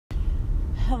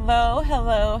Hello.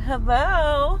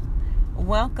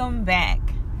 Welcome back.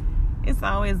 It's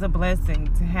always a blessing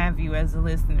to have you as a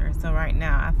listener. So right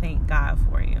now, I thank God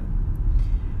for you.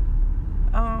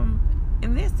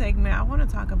 In this segment, I want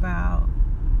to talk about,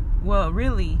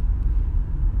 really,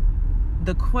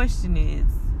 the question is,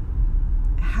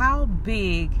 how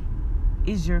big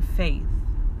is your faith?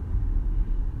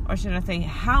 Or should I say,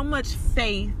 how much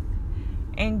faith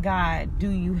in God do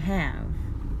you have?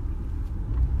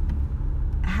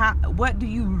 What do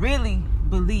you really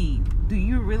believe? Do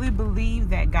you really believe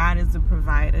that God is a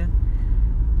provider?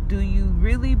 Do you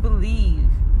really believe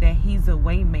that He's a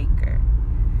way maker?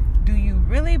 Do you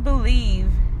really believe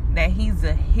that He's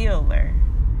a healer?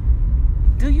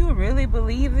 Do you really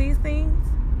believe these things?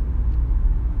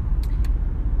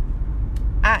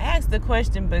 I ask the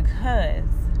question because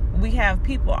we have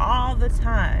people all the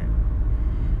time.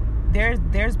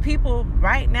 There's people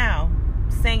right now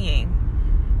saying,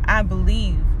 I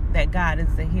believe that God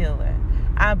is a healer.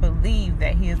 I believe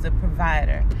that He is a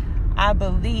provider. I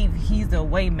believe He's a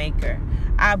way maker.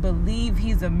 I believe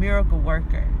He's a miracle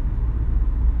worker.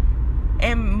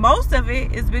 And most of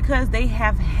it is because they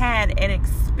have had an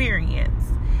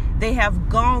experience. They have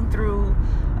gone through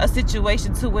a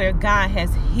situation to where God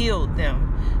has healed them.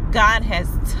 God has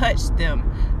touched them.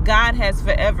 God has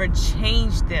forever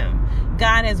changed them.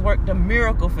 God has worked a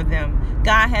miracle for them.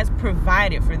 God has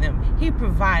provided for them. He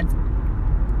provides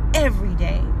every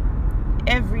day.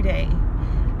 Every day.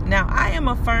 Now, I am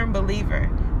a firm believer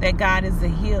that God is a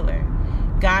healer.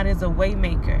 God is a way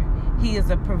maker. He is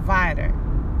a provider.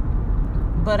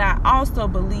 But I also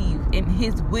believe in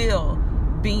His will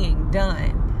being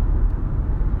done.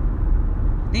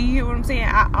 Do you hear what I'm saying?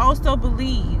 I also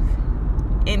believe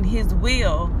in His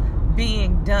will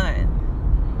being done.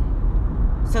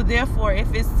 So therefore,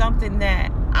 if it's something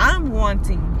that I'm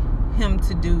wanting Him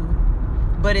to do,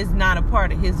 but it's not a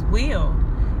part of His will,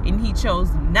 and He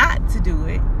chose not to do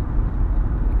it,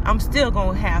 I'm still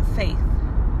going to have faith.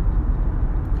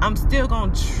 I'm still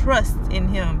going to trust in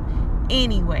Him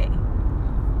anyway.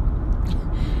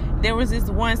 There was this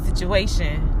one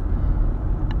situation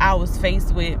I was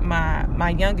faced with.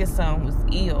 My youngest son was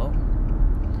ill.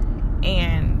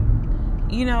 And,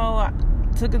 I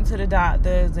took him to the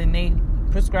doctors and they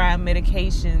prescribed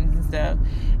medications and stuff.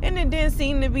 And it didn't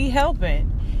seem to be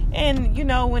helping. And,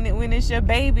 when it's your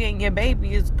baby and your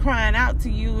baby is crying out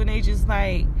to you and they just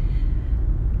like,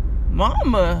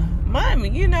 Mommy,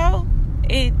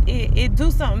 it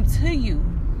do something to you.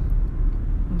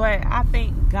 But I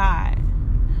thank God.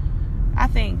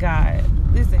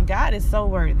 Listen, God is so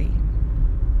worthy.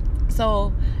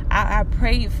 So I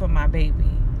prayed for my baby.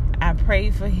 I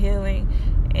prayed for healing.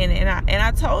 And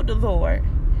I told the Lord.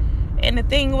 And the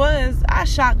thing was, I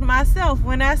shocked myself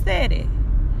when I said it.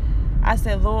 I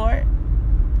said, Lord,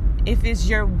 if it's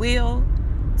your will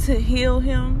to heal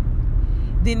him,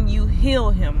 then you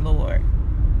heal him, Lord.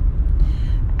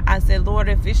 I said, Lord,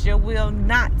 if it's your will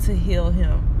not to heal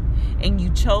him, and you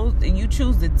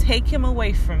choose to take him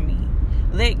away from me,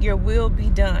 let your will be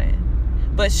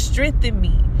done. But strengthen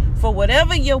me for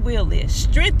whatever your will is.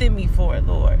 Strengthen me for it,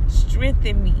 Lord.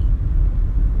 Strengthen me.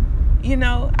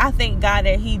 I thank God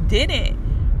that He didn't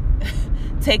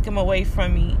take him away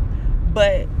from me.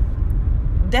 But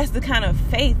that's the kind of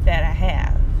faith that I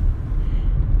have.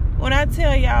 When I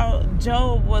tell y'all,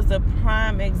 Job was a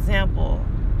prime example.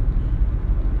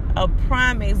 A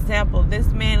prime example. This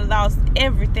man lost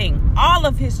everything. All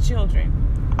of his children.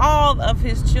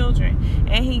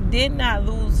 And he did not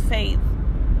lose faith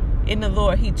in the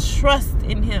Lord. He trusts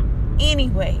in Him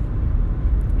anyway.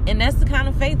 And that's the kind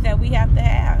of faith that we have to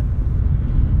have.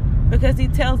 Because He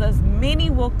tells us many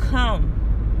will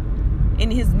come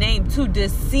in His name to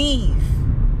deceive.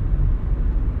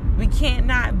 We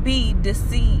cannot be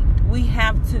deceived. We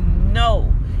have to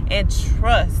know and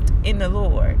trust in the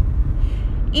Lord.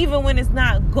 Even when it's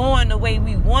not going the way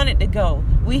we want it to go,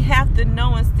 we have to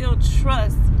know and still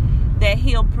trust that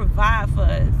He'll provide for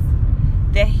us,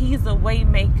 that He's a way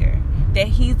maker, that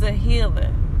He's a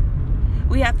healer.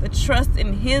 We have to trust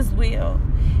in His will,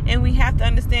 and we have to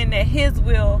understand that His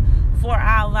will for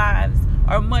our lives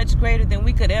are much greater than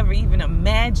we could ever even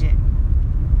imagine.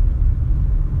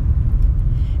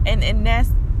 And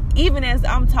that's, even as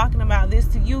I'm talking about this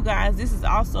to you guys, this is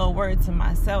also a word to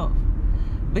myself.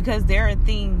 Because there are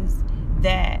things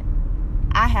that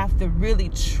I have to really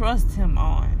trust Him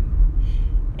on.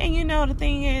 And the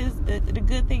thing is, the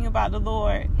good thing about the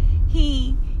Lord,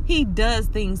 He does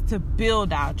things to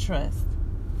build our trust.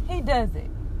 He does it.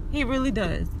 He really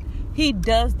does. He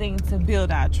does things to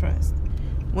build our trust.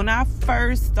 When I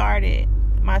first started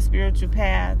my spiritual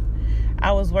path,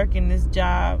 I was working this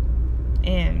job,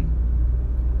 and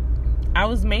I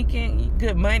was making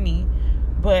good money,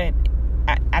 but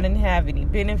I didn't have any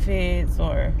benefits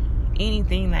or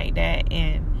anything like that.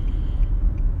 And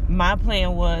my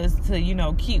plan was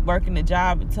to, keep working the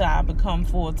job until I become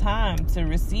full-time to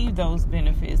receive those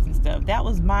benefits and stuff. That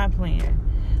was my plan.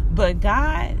 But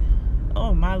God,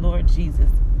 oh my Lord Jesus,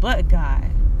 but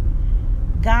God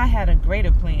had a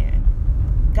greater plan.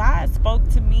 God spoke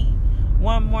to me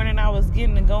one morning. I was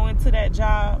getting to go into that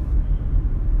job.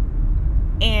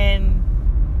 And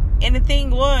the thing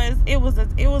was, it was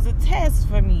a test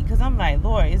for me, because I'm like,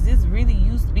 Lord, is this really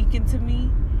you speaking to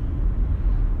me?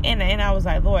 And I was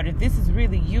like, Lord, if this is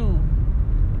really you,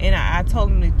 and I told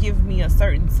him to give me a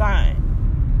certain sign.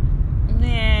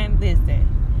 Man, listen,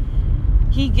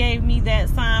 he gave me that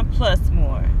sign plus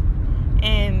more.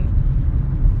 And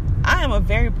I am a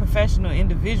very professional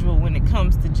individual when it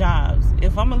comes to jobs.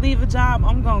 If I'm going to leave a job,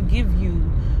 I'm going to give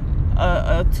you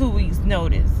a 2 weeks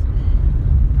notice.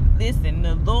 Listen,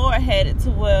 the Lord had it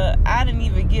to where I didn't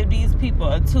even give these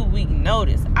people a 2-week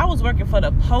notice. I was working for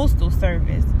the Postal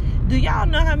Service. Do y'all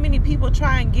know how many people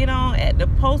try and get on at the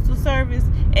Postal Service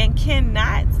and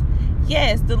cannot?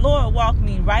 Yes, the Lord walked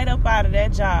me right up out of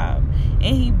that job,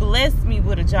 and he blessed me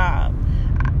with a job.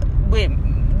 With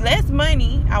less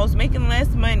money, I was making less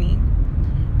money,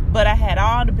 but I had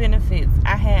all the benefits.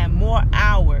 I had more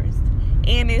hours,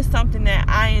 and it's something that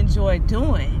I enjoy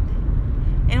doing.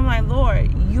 And I'm like,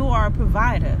 Lord, you are a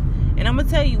provider. And I'm going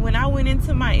to tell you, when I went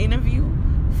into my interview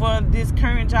for this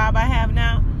current job I have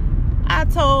now, I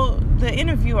told the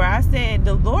interviewer, I said,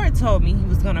 the Lord told me he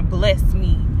was going to bless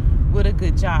me with a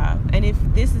good job. And if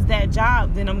this is that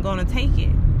job, then I'm going to take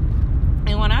it.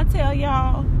 And when I tell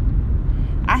y'all,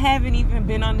 I haven't even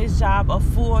been on this job a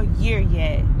full year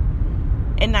yet,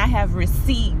 and I have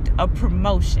received a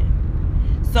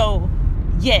promotion. So,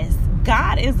 yes,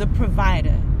 God is a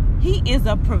provider. He is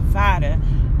a provider.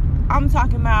 I'm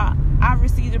talking about, I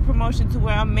received a promotion to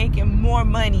where I'm making more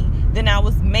money than I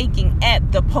was making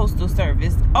at the Postal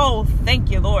Service. Oh,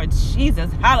 thank you, Lord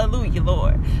Jesus. Hallelujah,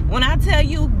 Lord. When I tell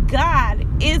you, God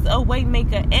is a way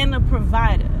maker and a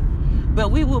provider. But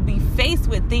we will be faced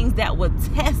with things that will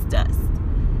test us.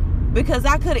 Because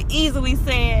I could have easily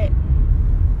said,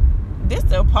 this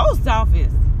is the post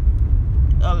office.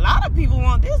 A lot of people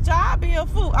want this job. Be a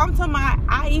fool. I'm talking about,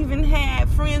 I even had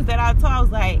friends that I told, I was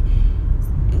like,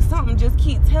 something just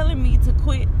keep telling me to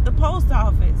quit the post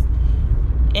office.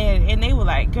 And they were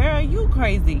like, girl, you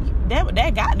crazy.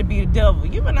 That got to be the devil.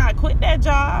 You would not quit that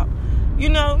job,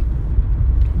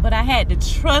 But I had to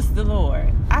trust the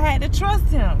Lord. I had to trust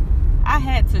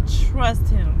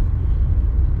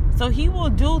him. So he will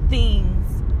do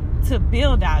things to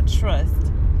build our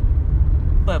trust.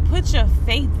 But put your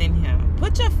faith in him.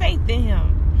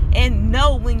 And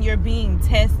know when you're being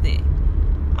tested.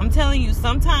 I'm telling you,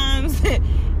 sometimes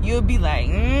you'll be like,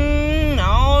 I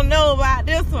don't know about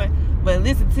this one. But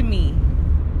listen to me.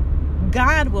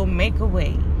 God will make a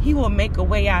way. He will make a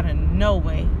way out of no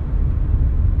way.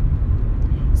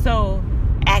 So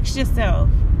ask yourself,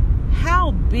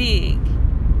 how big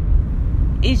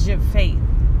is your faith?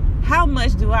 How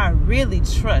much do I really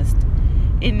trust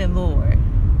in the Lord?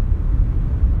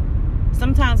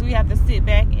 Sometimes we have to sit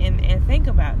back and think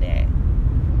about that.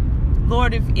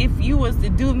 Lord, if you was to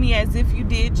do me as if you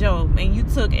did Job, and you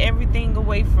took everything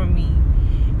away from me,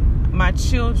 my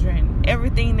children,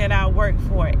 everything that I work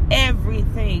for,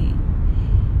 everything,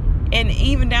 and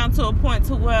even down to a point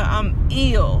to where I'm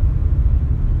ill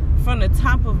from the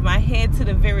top of my head to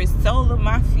the very sole of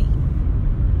my feet,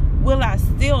 will I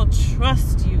still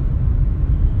trust you?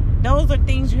 Those are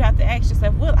things you have to ask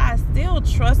yourself. Will I still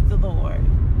trust the Lord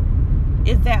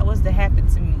if that was to happen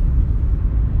to me?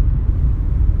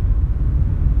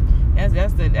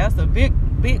 That's a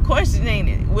big question, ain't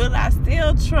it? Will I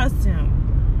still trust him?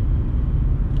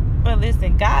 But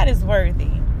listen, God is worthy,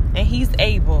 and he's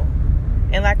able.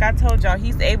 And like I told y'all,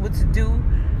 he's able to do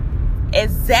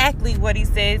exactly what he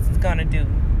says he's going to do.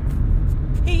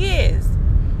 He is.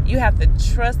 You have to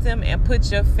trust him and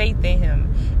put your faith in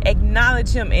him.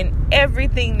 Acknowledge him in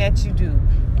everything that you do.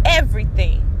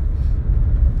 Everything.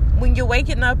 When you're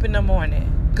waking up in the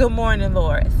morning, good morning,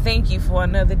 Lord. Thank you for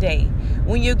another day.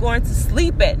 When you're going to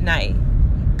sleep at night,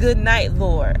 good night,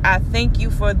 Lord. I thank you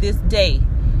for this day.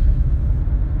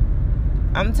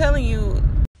 I'm telling you,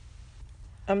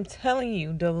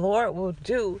 the Lord will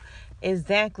do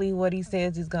exactly what he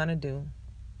says he's going to do.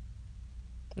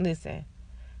 Listen,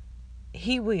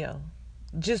 he will.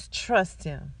 Just trust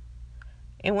him.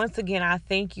 And once again, I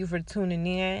thank you for tuning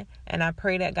in, and I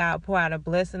pray that God pour out a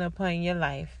blessing upon your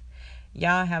life.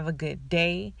 Y'all have a good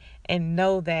day, and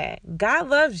know that God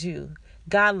loves you.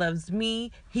 God loves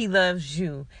me. He loves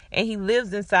you. And He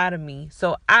lives inside of me.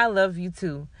 So I love you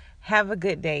too. Have a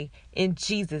good day in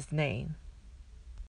Jesus' name.